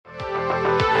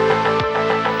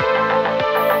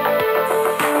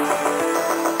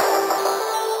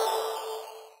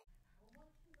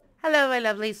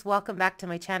lovelies, welcome back to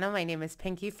my channel. My name is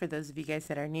Pinky for those of you guys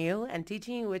that are new, and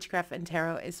teaching you witchcraft and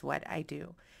tarot is what I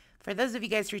do. For those of you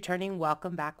guys returning,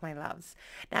 welcome back, my loves.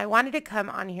 Now I wanted to come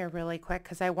on here really quick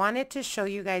because I wanted to show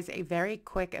you guys a very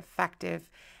quick, effective,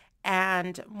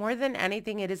 and more than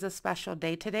anything, it is a special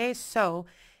day today. So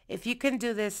if you can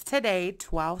do this today,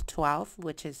 12/12,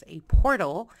 which is a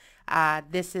portal,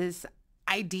 this is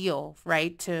ideal,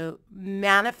 right, to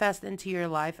manifest into your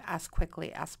life as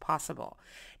quickly as possible.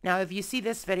 Now, if you see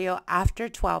this video after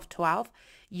 12/12,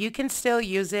 you can still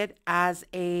use it as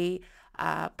a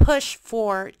push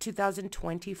for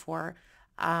 2024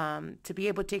 to be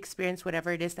able to experience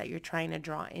whatever it is that you're trying to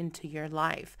draw into your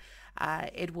life.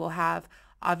 It will have,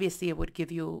 obviously, it would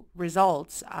give you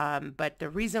results, but the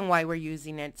reason why we're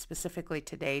using it specifically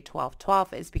today,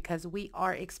 12/12, is because we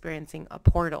are experiencing a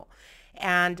portal.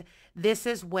 And this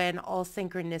is when all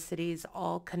synchronicities,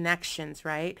 all connections,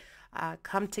 right,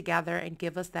 come together and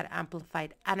give us that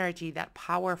amplified energy, that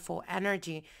powerful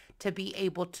energy to be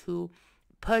able to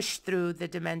push through the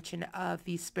dimension of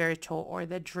the spiritual or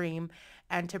the dream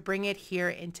and to bring it here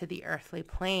into the earthly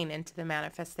plane, into the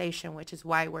manifestation, which is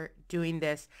why we're doing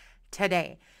this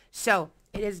today. So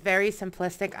it is very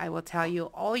simplistic. I will tell you,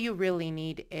 all you really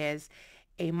need is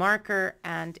a marker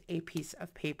and a piece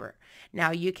of paper. Now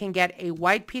you can get a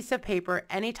white piece of paper,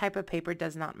 any type of paper,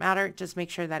 does not matter. Just make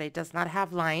sure that it does not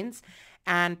have lines.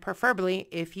 And preferably,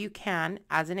 if you can,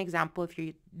 as an example, if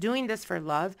you're doing this for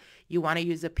love, you want to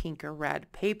use a pink or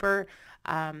red paper.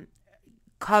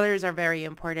 Colors are very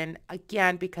important,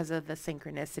 again, because of the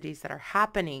synchronicities that are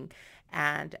happening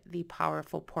and the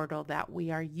powerful portal that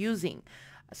we are using.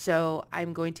 So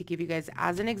I'm going to give you guys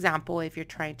as an example, if you're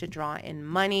trying to draw in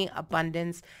money,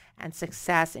 abundance, and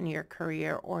success in your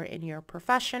career or in your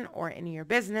profession or in your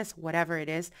business, whatever it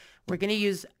is, we're going to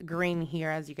use green here,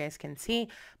 as you guys can see.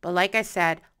 But like I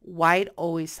said, white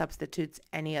always substitutes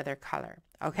any other color.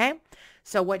 Okay.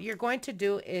 So what you're going to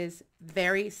do is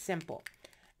very simple.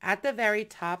 At the very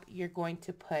top, you're going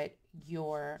to put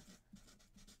your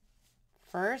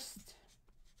first,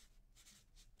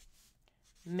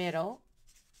 middle,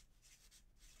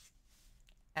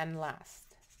 and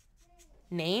last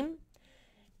name.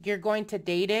 You're going to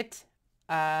date it,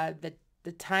 the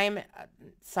time,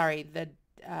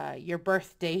 your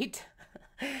birth date.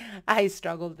 I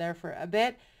struggled there for a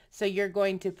bit. So you're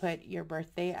going to put your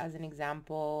birthday as an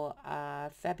example,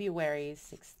 February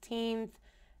 16th,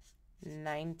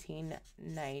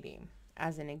 1990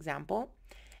 as an example.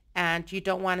 And you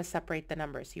don't want to separate the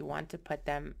numbers. You want to put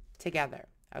them together,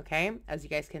 okay, as you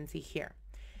guys can see here.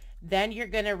 Then you're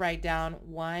going to write down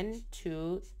 1,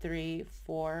 2, 3,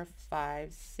 4,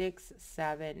 5, 6,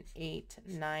 7, 8,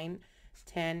 9,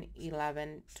 10,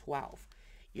 11, 12.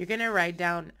 You're going to write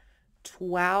down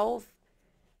 12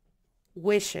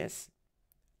 wishes,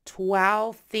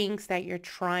 12 things that you're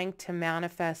trying to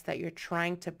manifest, that you're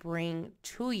trying to bring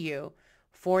to you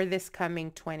for this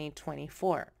coming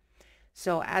 2024.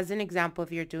 So as an example,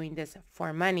 if you're doing this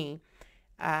for money,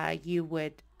 you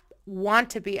would want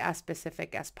to be as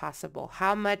specific as possible.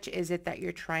 How much is it that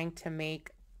you're trying to make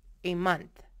a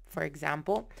month, for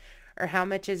example, or how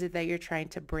much is it that you're trying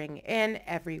to bring in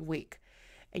every week?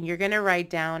 And you're going to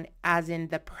write down as in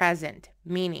the present,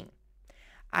 meaning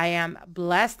I am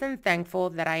blessed and thankful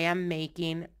that I am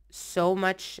making so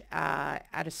much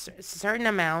at a certain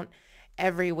amount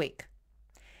every week.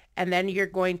 And then you're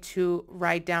going to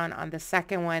write down on the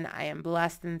second one, I am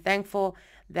blessed and thankful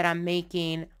that I'm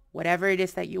making whatever it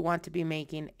is that you want to be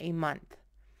making a month.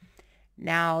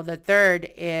 Now, the third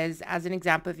is, as an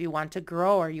example, if you want to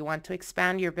grow or you want to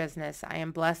expand your business, I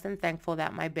am blessed and thankful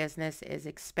that my business is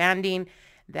expanding,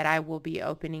 that I will be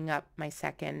opening up my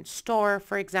second store,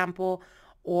 for example,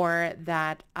 or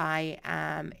that I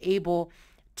am able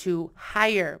to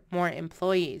hire more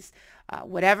employees.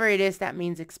 Whatever it is that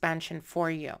means expansion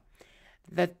for you.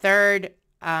 The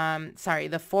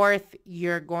fourth,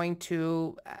 you're going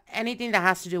to, anything that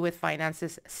has to do with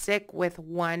finances, stick with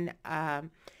one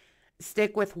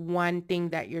thing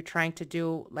that you're trying to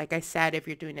do. Like I said, if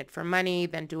you're doing it for money,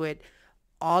 then do it,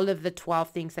 all of the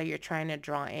 12 things that you're trying to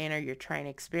draw in or you're trying to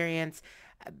experience,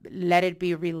 let it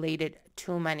be related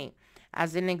to money.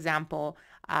 As an example,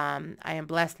 I am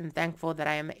blessed and thankful that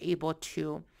I am able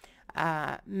to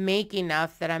make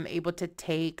enough that I'm able to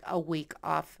take a week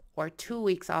off or 2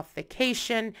 weeks off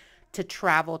vacation to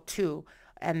travel to.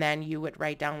 And then you would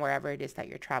write down wherever it is that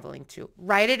you're traveling to.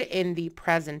 Write it in the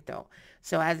present though.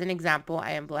 So as an example,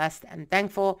 I am blessed and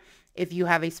thankful. If you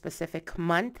have a specific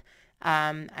month,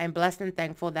 I'm blessed and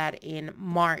thankful that in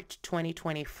March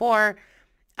 2024,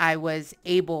 I was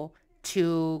able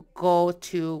to go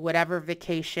to whatever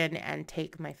vacation and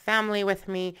take my family with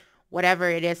me, whatever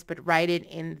it is, but write it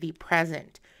in the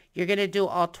present. You're going to do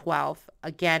all 12.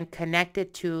 Again,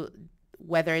 connected to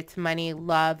whether it's money,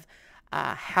 love,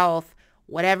 health,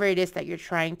 whatever it is that you're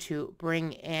trying to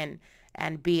bring in,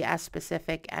 and be as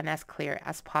specific and as clear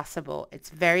as possible. It's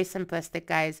very simplistic,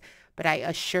 guys, but I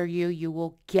assure you, you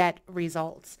will get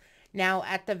results. Now,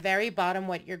 at the very bottom,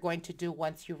 what you're going to do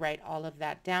once you write all of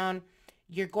that down,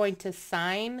 you're going to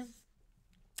sign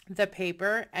the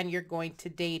paper and you're going to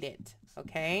date it,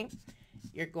 okay?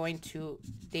 You're going to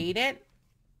date it.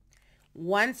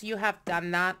 Once you have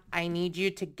done that, I need you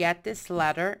to get this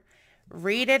letter,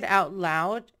 read it out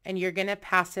loud, and you're going to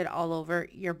pass it all over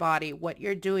your body. What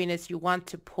you're doing is you want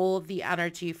to pull the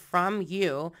energy from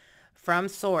you, from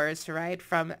source, right?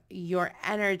 From your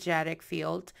energetic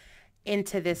field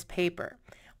into this paper.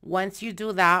 Once you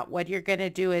do that, what you're going to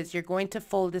do is you're going to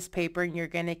fold this paper and you're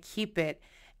going to keep it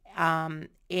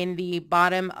in the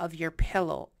bottom of your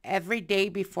pillow. Every day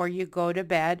before you go to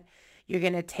bed, you're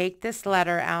going to take this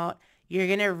letter out. You're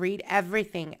going to read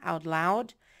everything out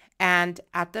loud. And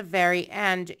at the very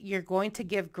end, you're going to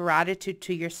give gratitude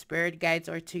to your spirit guides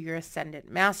or to your ascendant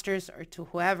masters or to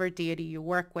whoever deity you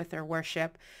work with or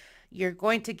worship. You're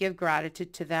going to give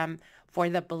gratitude to them for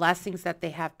the blessings that they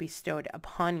have bestowed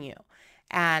upon you.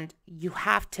 And you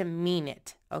have to mean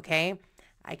it, okay?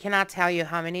 I cannot tell you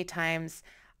how many times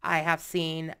I have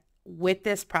seen with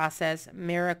this process,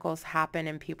 miracles happen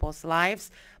in people's lives,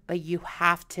 but you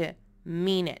have to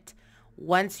mean it.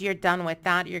 Once you're done with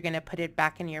that, you're going to put it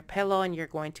back in your pillow and you're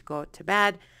going to go to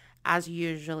bed as you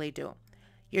usually do.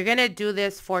 You're going to do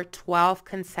this for 12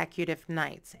 consecutive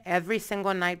nights. Every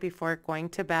single night before going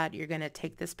to bed, you're going to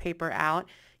take this paper out.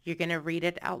 You're going to read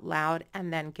it out loud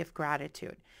and then give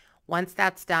gratitude. Once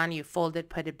that's done, you fold it,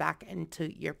 put it back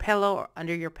into your pillow or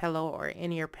under your pillow or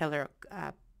in your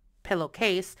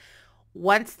pillowcase.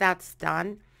 Once that's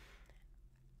done,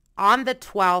 on the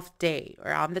 12th day,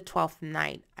 or on the 12th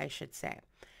night, I should say,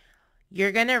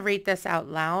 you're going to read this out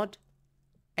loud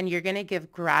and you're going to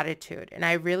give gratitude. And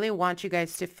I really want you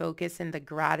guys to focus in the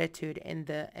gratitude, in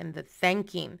the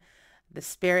thanking the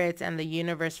spirits and the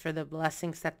universe for the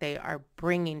blessings that they are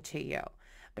bringing to you.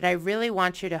 But I really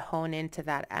want you to hone into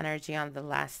that energy on the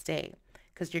last day,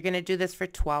 because you're going to do this for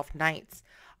 12 nights.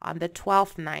 On the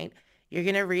 12th night, you're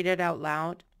going to read it out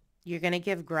loud. You're going to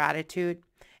give gratitude.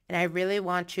 And I really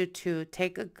want you to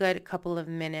take a good couple of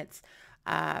minutes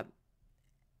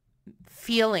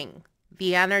feeling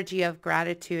the energy of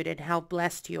gratitude and how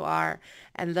blessed you are.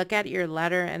 And look at your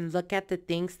letter and look at the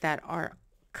things that are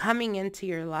coming into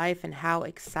your life and how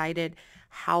excited,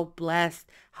 how blessed,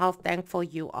 how thankful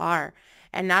you are.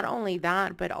 And not only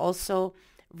that, but also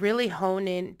really hone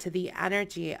in to the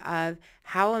energy of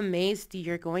how amazed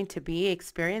you're going to be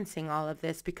experiencing all of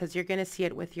this, because you're going to see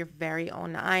it with your very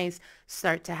own eyes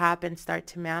start to happen, start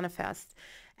to manifest.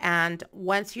 And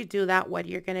once you do that, what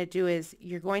you're going to do is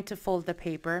you're going to fold the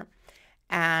paper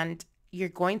and you're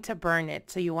going to burn it.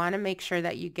 So you want to make sure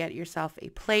that you get yourself a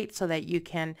plate so that you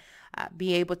can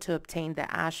be able to obtain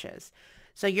the ashes.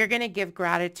 So you're going to give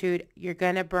gratitude. You're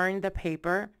going to burn the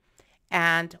paper.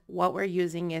 And what we're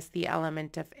using is the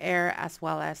element of air as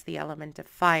well as the element of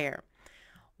fire.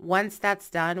 Once that's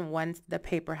done, once the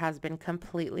paper has been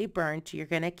completely burnt, you're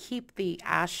going to keep the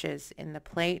ashes in the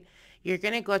plate. You're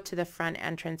going to go to the front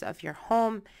entrance of your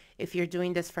home. If you're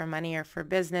doing this for money or for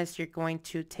business, you're going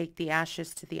to take the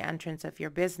ashes to the entrance of your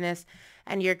business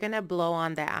and you're going to blow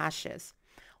on the ashes.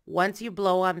 Once you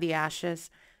blow on the ashes,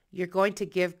 you're going to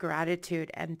give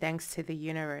gratitude and thanks to the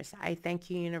universe. I thank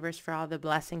you, universe, for all the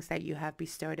blessings that you have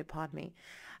bestowed upon me.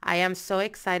 I am so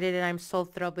excited and I'm so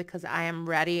thrilled because I am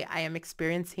ready. I am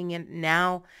experiencing it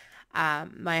now.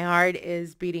 My heart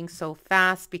is beating so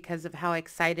fast because of how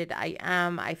excited I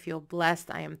am. I feel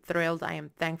blessed. I am thrilled. I am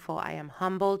thankful. I am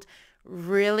humbled.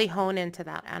 Really hone into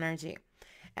that energy.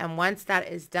 And once that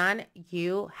is done,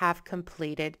 you have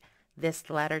completed this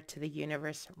letter to the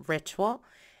universe ritual.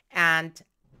 And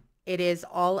it is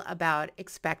all about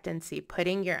expectancy,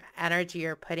 putting your energy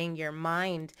or putting your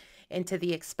mind into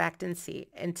the expectancy,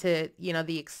 into,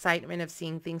 the excitement of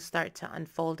seeing things start to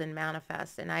unfold and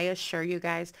manifest. And I assure you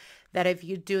guys that if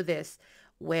you do this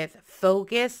with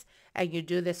focus and you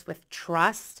do this with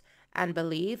trust and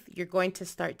belief, you're going to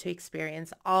start to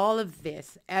experience all of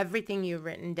this, everything you've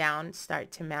written down,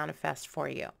 start to manifest for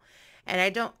you.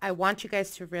 And I want you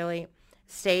guys to really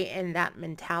stay in that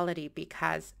mentality,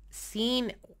 because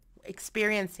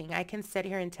experiencing, I can sit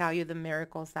here and tell you the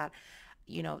miracles that,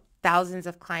 thousands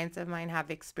of clients of mine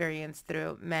have experienced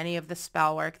through many of the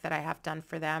spell work that I have done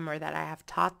for them or that I have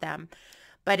taught them.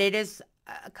 But it is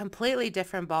a completely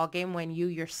different ballgame when you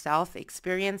yourself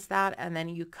experience that and then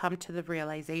you come to the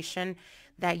realization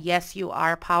that yes, you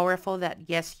are powerful, that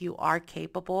yes, you are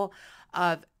capable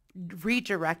of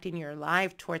redirecting your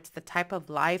life towards the type of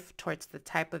life, towards the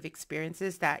type of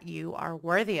experiences that you are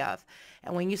worthy of.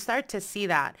 And when you start to see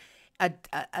that,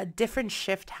 a different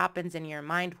shift happens in your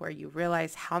mind where you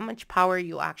realize how much power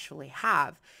you actually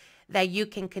have, that you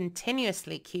can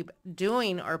continuously keep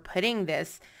doing or putting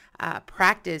this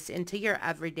practice into your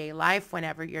everyday life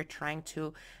whenever you're trying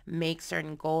to make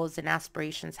certain goals and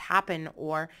aspirations happen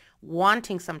or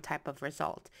wanting some type of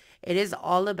result. It is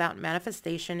all about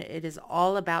manifestation. It is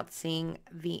all about seeing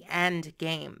the end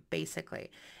game,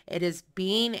 basically. It is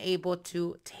being able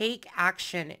to take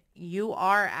action. You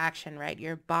are action, right?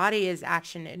 Your body is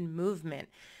action and movement.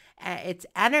 It's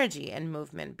energy and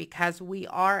movement because we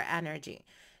are energy.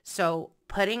 So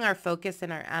putting our focus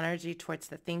and our energy towards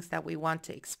the things that we want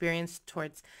to experience,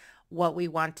 towards what we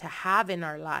want to have in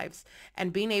our lives,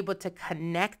 and being able to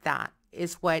connect that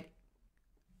is what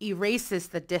erases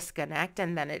the disconnect,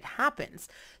 and then it happens.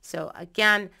 So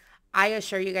again, I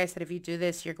assure you guys that if you do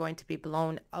this, you're going to be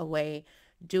blown away.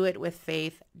 Do it with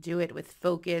faith, do it with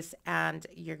focus, and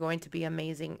you're going to be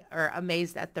amazing or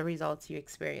amazed at the results you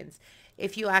experience.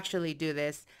 If you actually do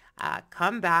this,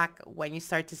 come back when you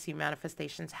start to see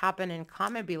manifestations happen and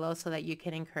comment below so that you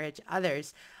can encourage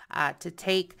others to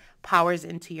take powers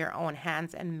into your own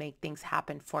hands and make things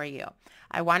happen for you.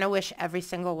 I want to wish every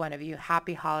single one of you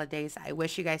happy holidays. I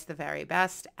wish you guys the very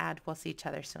best, and we'll see each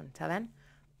other soon. Till then,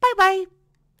 bye-bye.